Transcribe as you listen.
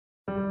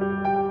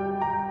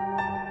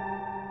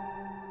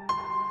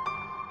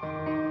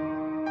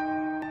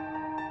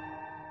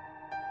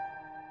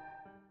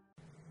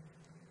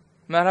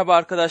Merhaba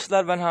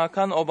arkadaşlar, ben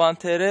Hakan,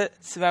 Oban.tr,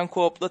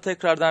 Svencoop'la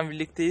tekrardan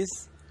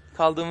birlikteyiz.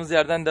 Kaldığımız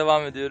yerden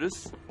devam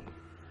ediyoruz.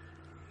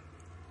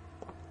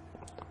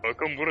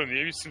 Hakan, bura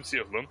niye bir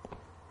simsiyah lan?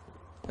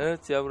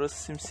 Evet ya,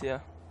 burası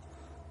simsiyah.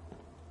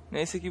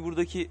 Neyse ki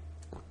buradaki...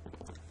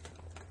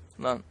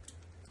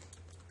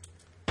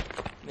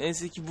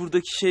 Neyse ki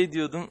buradaki şey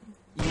diyordum.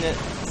 Yine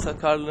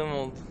sakarlığım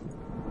oldu.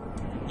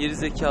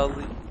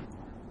 Gerizekalı.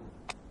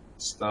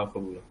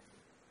 Estağfurullah.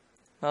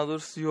 Daha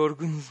doğrusu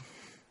yorgunum.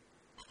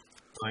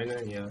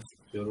 Aynen ya.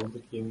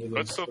 Yorulduk yemin ederim.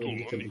 Kaç saat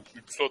oldu lan? 3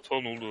 saat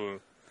falan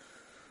oldu.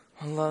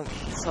 Allah,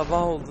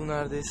 sabah oldu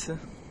neredeyse.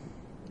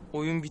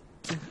 Oyun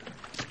bitti.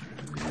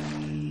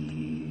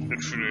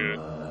 Dur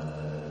şuraya.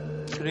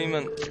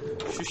 Freeman,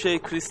 şu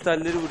şey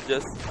kristalleri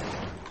vuracağız.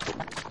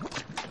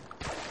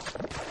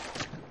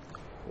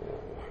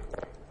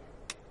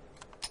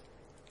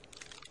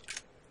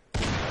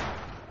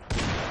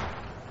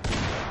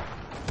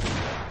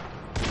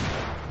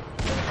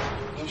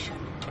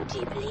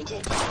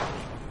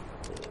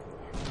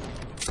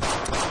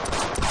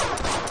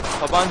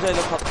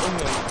 Tabancayla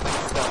patlamıyor mu?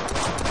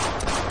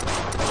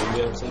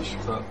 Öyle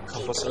yapsam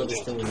kafasına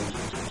düştüm yine.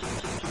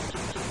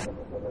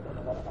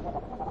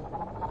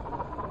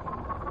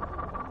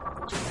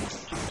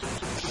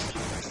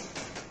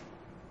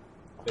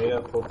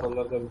 Veya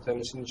portallardan bir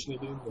tanesinin içine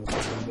girin de.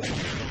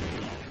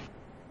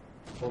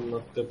 Onun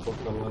attığı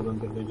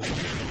portallardan birine girin.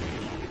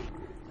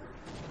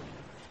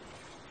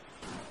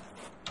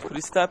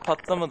 Kristal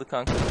patlamadı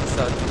kanka.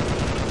 Kristal.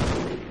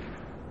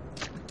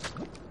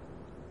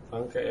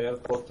 Kanka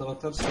eğer portal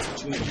atarsan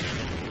içine girin.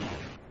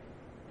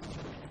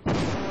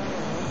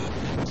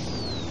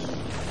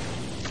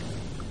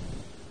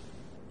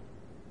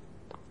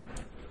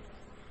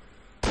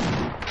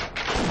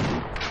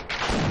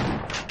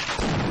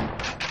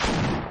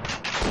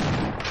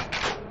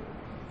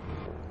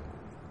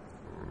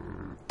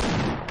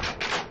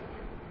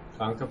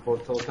 Kanka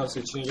portal atarsa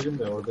içine girin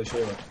de orada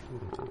şey var.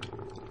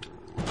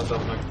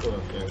 Adam hakkı var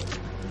yani.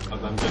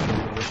 Adam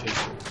canlı şey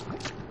için.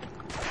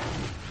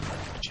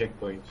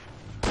 Checkpoint.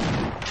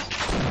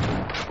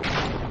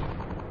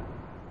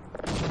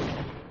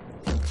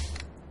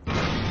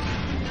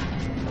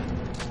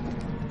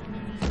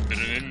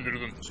 Birini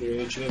indirdim.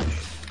 Suyun içine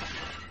düş.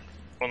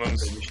 Ananı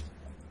s***.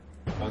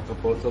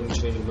 Kanka portalın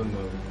içine girmem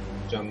lazım.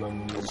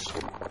 Canlanmamız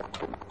için.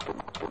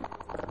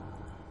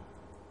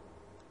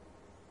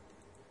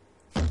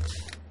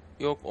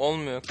 Yok,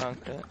 olmuyor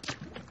kanka.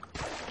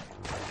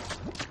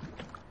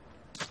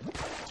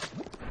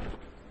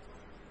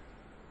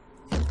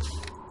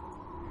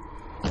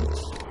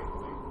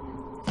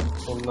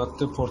 Onun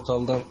attığı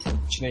portaldan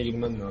içine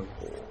girmem lazım.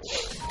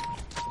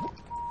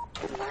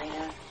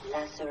 Minor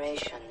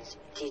lacerations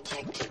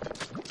detected.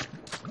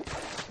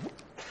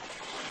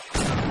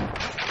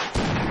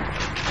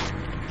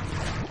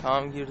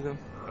 Tamam, girdim.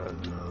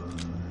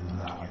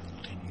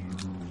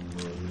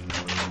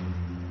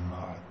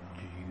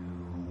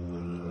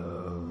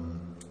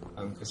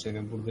 Kanka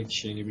senin buradaki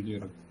şeyini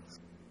biliyorum.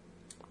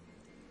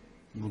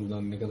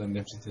 Buradan ne kadar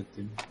nefret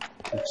ettiğimi.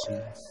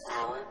 Hepsini.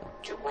 Power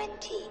 25%.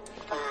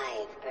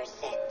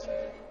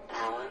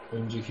 Power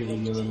Önceki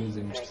bölümlerimi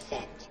izlemiştim.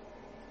 50%.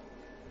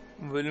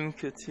 Bu bölüm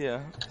kötü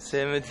ya.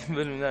 Sevmediğim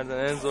bölümlerden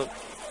en zor.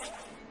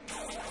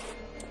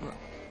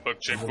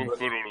 Bak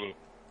checkpoint var orada.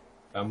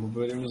 Ben bu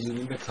bölümü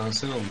izlediğimde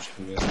kanser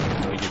olmuştum ya.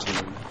 Onlara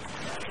geçelim.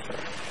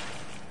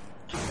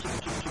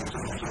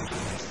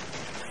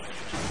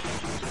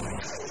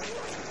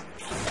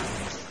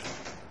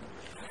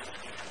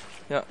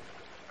 Ya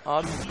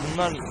abi,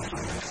 bunlar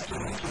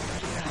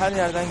her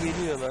yerden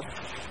geliyorlar.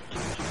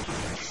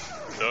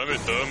 Devam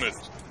et, devam et.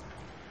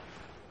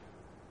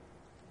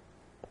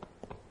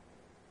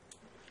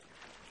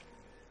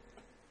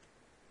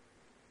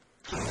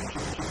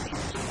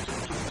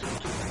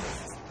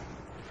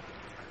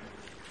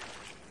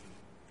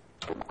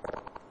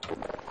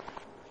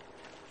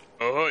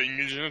 Aha,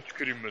 İngilizcene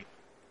tüküreyim ben.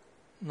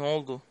 Ne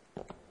oldu?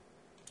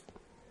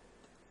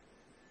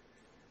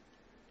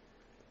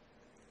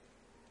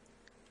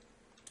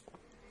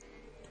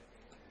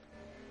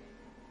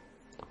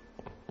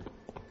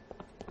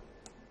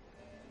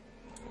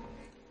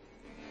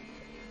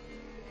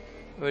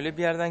 Öyle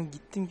bir yerden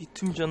gittim ki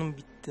tüm canım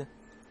bitti.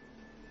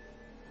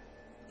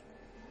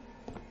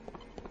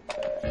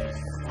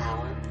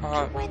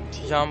 Aha,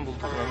 can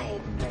buldum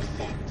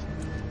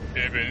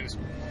ben. Benim.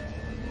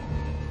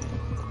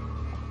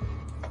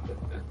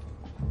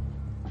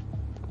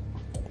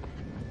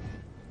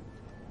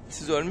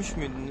 Siz ölmüş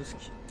müydünüz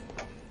ki?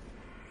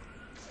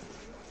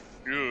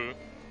 Yoo.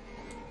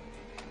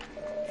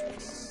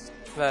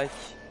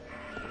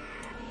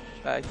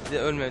 Belki de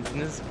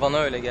ölmediniz. Bana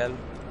öyle geldi.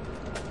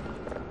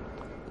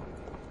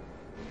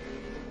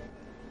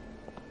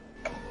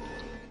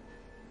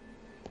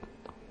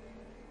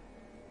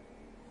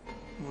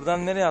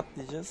 Buradan nereye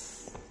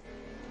atlayacağız?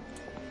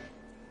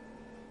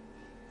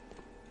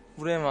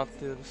 Buraya mı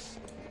atlıyoruz?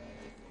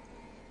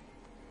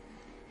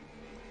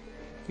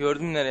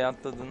 Gördüm nereye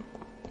atladın.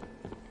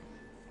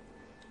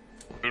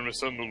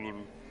 Görmesen de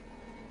olurdu.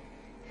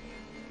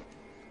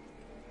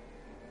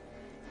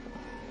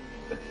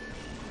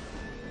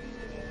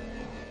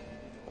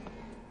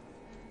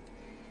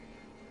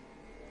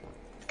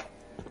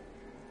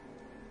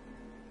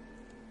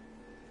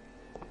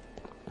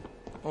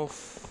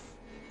 Of.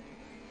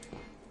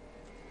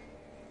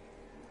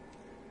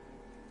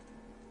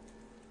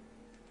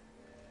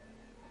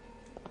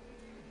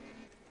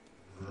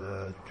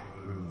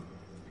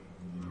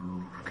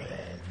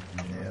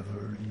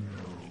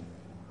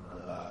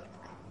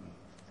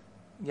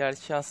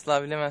 Gerçi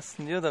asla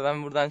bilemezsin diyor da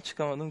ben buradan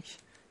çıkamadım ki.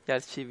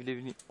 Gerçeği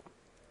bilebileyim.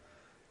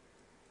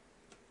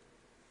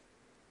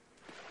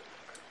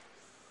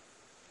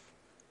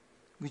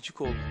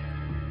 Gıcık oldum.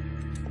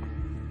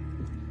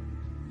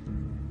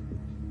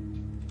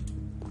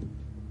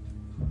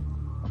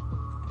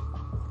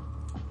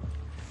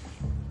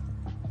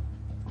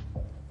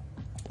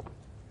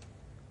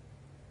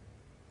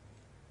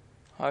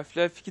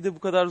 Half-Life 2'de bu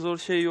kadar zor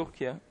şey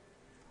yok ya.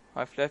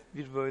 Half-Life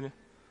 1 böyle.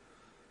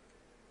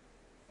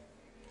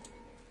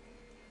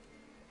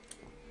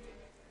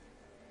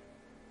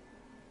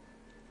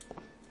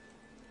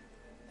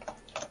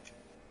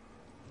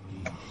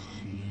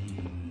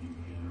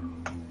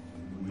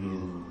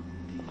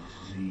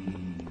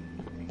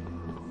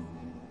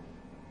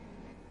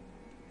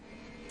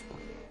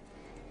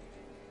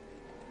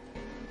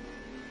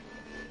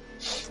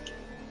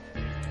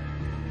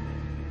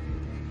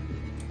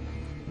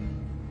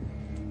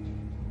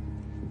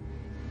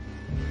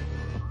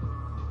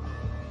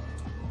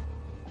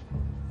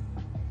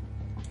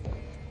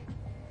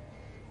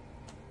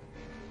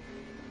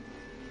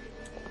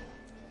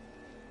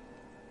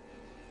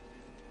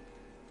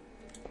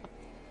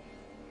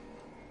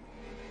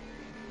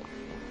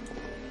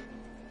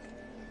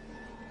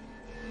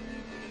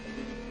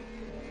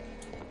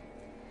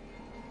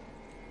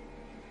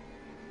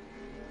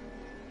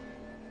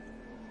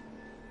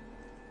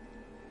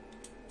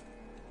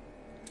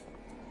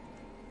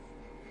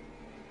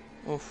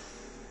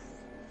 Of.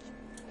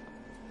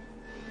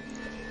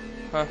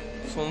 Hah,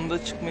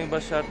 sonunda çıkmayı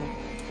başardım.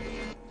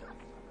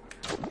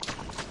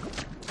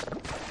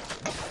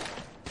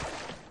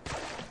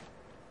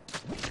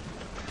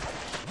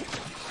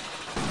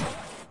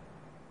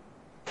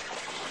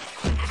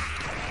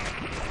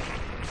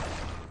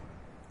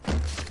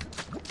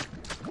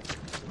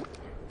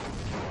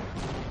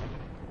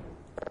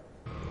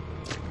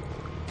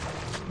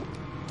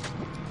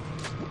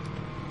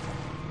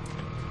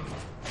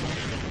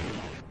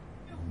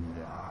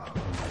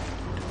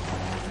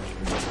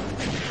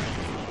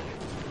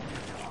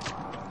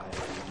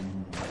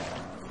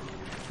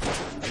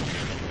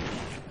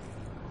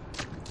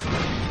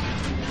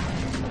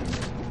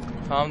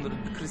 Tamamdır,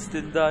 bir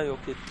kristali daha yok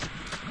ettim.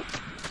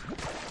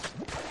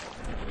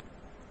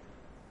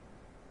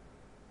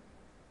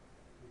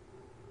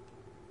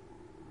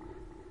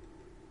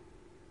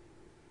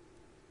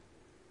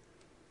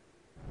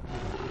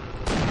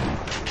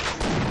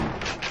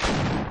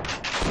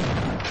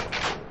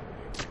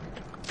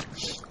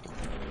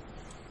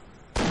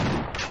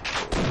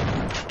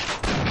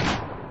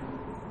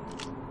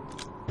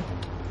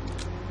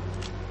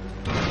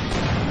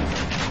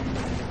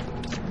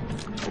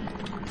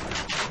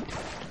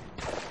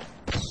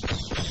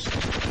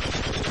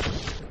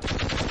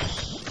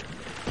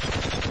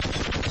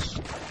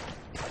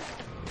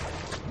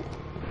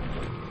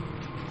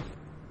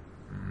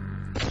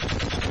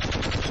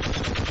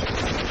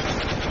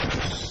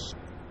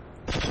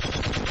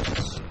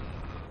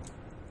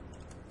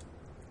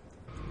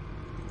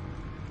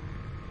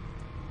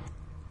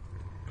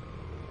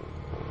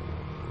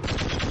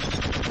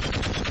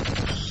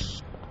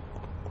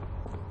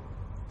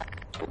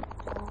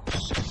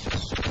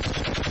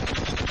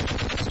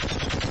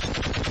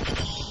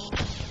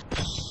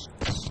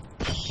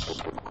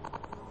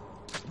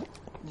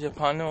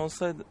 Cephane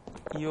olsaydı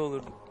iyi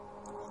olurdu.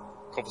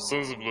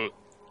 Kapısını zıplı.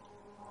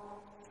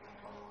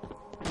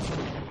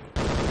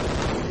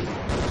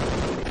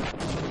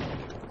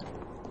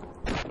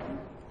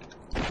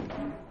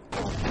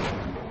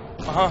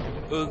 Aha,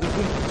 öldürdüm.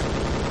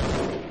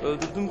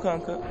 Öldürdüm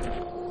kanka.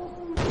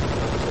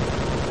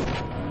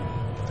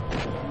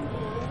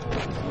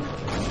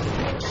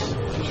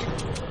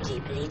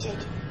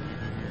 Depleted.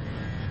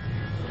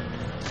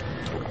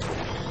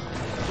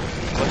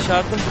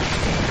 Başardım.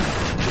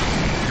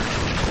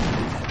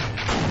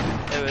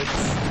 Evet.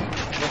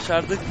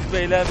 Başardık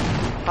beyler.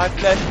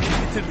 Half-Life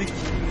 1'i bitirdik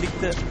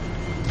birlikte.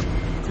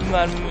 Tüm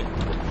mermimi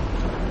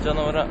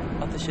canavara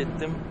ateş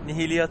ettim.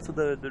 Nihiliyatı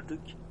da öldürdük.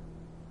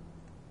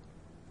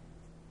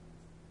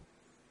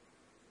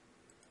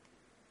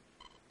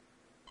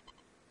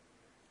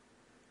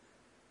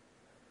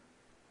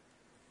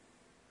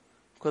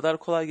 Bu kadar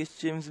kolay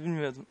geçeceğimizi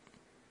bilmiyordum.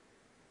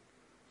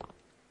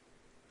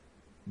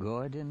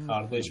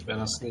 Kardeş ben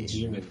aslında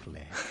G'yim.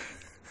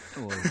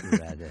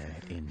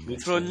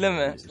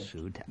 Trolleme.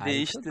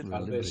 Değiştir.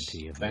 Kardeş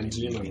ben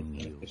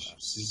G'yim.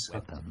 Siz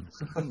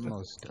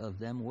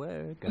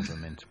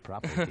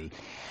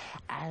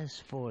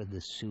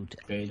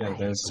Beyler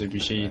ben size bir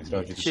şey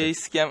itiraf edeceğim.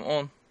 Scam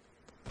on.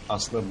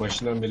 Aslında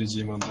başından beri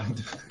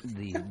G-Man'daydı.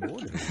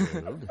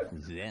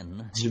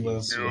 G-Man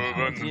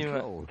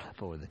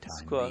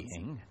Squad.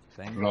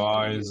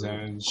 Rise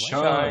and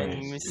shine,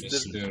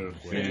 Mr.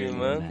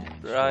 Freeman.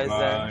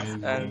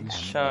 Rise and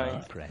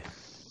shine.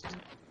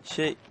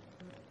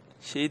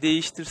 Şeyi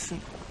değiştirsin.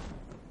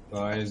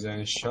 Rise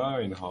and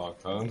shine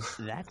Hakan.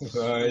 That's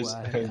Rise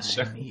why and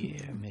shine. I'm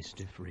here,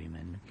 Mr.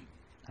 Freeman.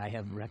 I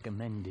have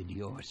recommended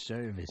your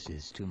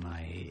services to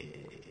my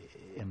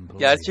employers.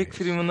 Gerçek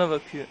Freeman'a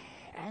bakıyor.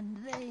 And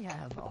they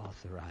have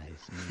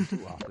authorized me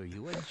to offer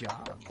you a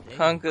job.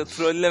 Kanka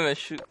trolleme,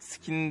 şu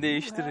skinini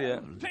değiştir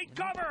ya. Take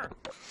cover!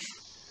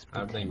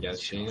 Harbiden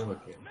gerçeğine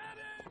bakıyor.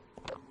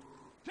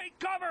 Take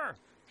cover!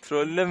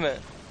 Trolleme.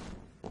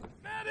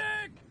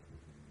 Medic!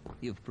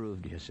 You've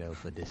proved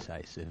yourself a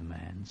decisive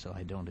man, so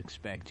I don't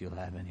expect you'll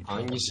have any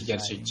trouble Hangisi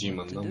gerçekçiyim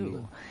deciding what to anlamında?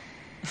 do.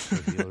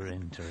 If you're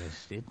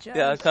interested, just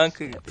Ya kanka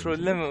step into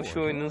trolleme, the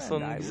şu oyunun portal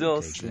sonu and I bize will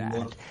olsun. take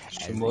that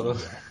Şu as a moru.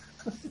 yes.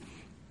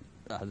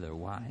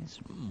 Otherwise,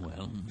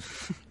 well,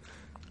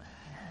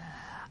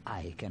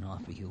 I can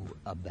offer you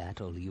a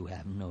battle you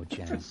have no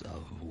chance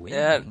of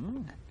Eğer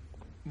winning.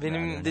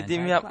 benim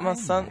dediğimi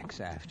yapmazsan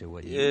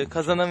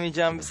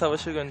kazanamayacağım bir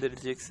savaşa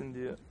gönderileceksin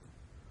diyor.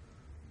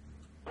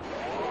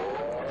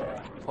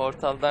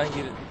 Portaldan gir.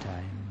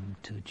 Time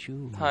to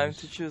choose. Time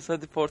to choose.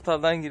 Hadi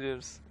portaldan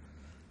giriyoruz.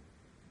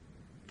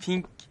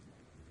 Pink.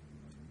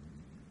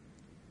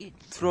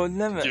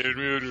 Trolleme.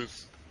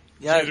 Girmiyoruz.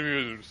 Ya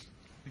Girmiyoruz.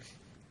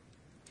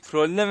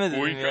 trolleme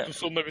dedim Oyun ya. kötü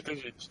sonunda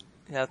bitecek.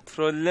 Ya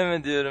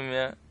trolleme diyorum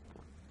ya.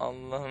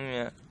 Allah'ım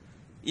ya.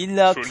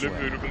 İlla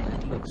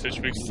Trollemiyorum.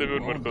 Seçmek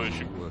istemiyorum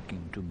arkadaşım.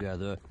 Working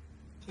together.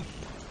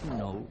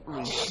 No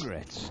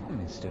regrets,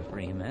 Mr.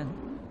 Freeman.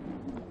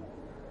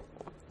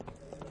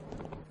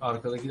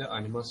 Arkadaki de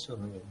animasyon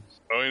ha.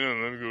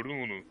 Aynen lan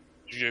gördüm onu.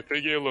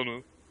 JPG lan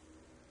o.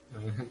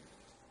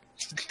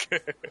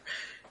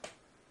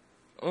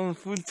 Oğlum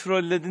full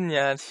trolledin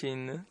ya her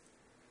şeyini.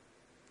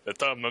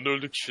 Tamam lan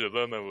öldük işte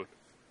daha ne var.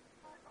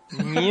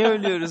 Niye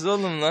ölüyoruz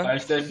oğlum lan?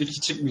 Half-Life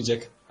 2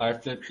 çıkmayacak.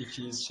 Half-Life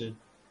 2 şey.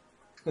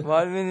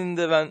 Valve'nin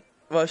de ben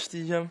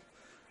başlayacağım.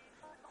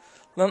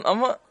 Lan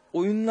ama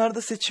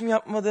oyunlarda seçim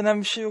yapma denen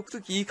bir şey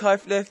yoktu ki. İlk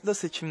Half-Life'da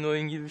seçimli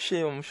oyun gibi bir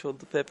şey olmuş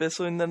oldu.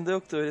 FPS oyunlarında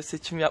yoktu öyle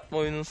seçim yapma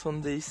oyunun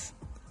sonu değilsin.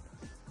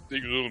 Ne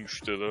güzel olmuş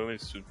işte daha ne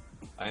istiyorsun.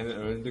 Aynen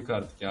öldük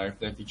artık ya.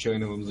 Half-Life 2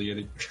 oynamamıza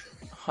gerek yok.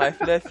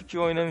 Half-Life 2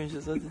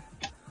 oynamayacağız hadi.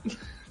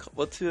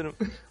 Kapatıyorum.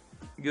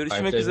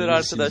 Görüşmek Half-Life üzere 1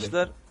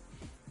 arkadaşlar.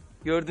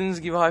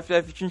 Gördüğünüz gibi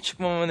Half-Life 3'ün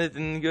çıkmama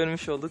nedenini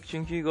görmüş olduk.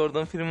 Çünkü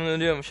Gordon Freeman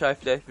ölüyormuş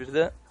Half-Life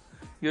 1'de.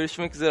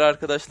 Görüşmek üzere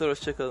arkadaşlar,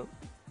 hoşçakalın.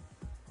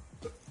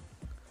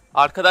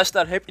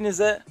 Arkadaşlar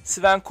hepinize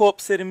Svencoop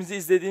Kop serimizi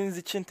izlediğiniz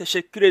için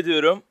teşekkür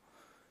ediyorum.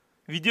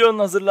 Videonun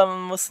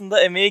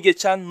hazırlanmasında emeği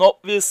geçen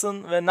NOPE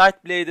ve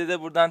Nyteblade'e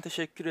de buradan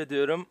teşekkür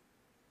ediyorum.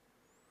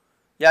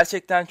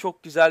 Gerçekten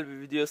çok güzel bir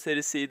video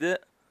serisiydi.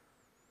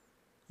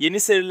 Yeni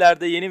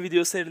serilerde, yeni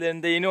video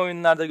serilerinde, yeni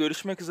oyunlarda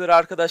görüşmek üzere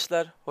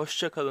arkadaşlar.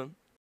 Hoşça kalın.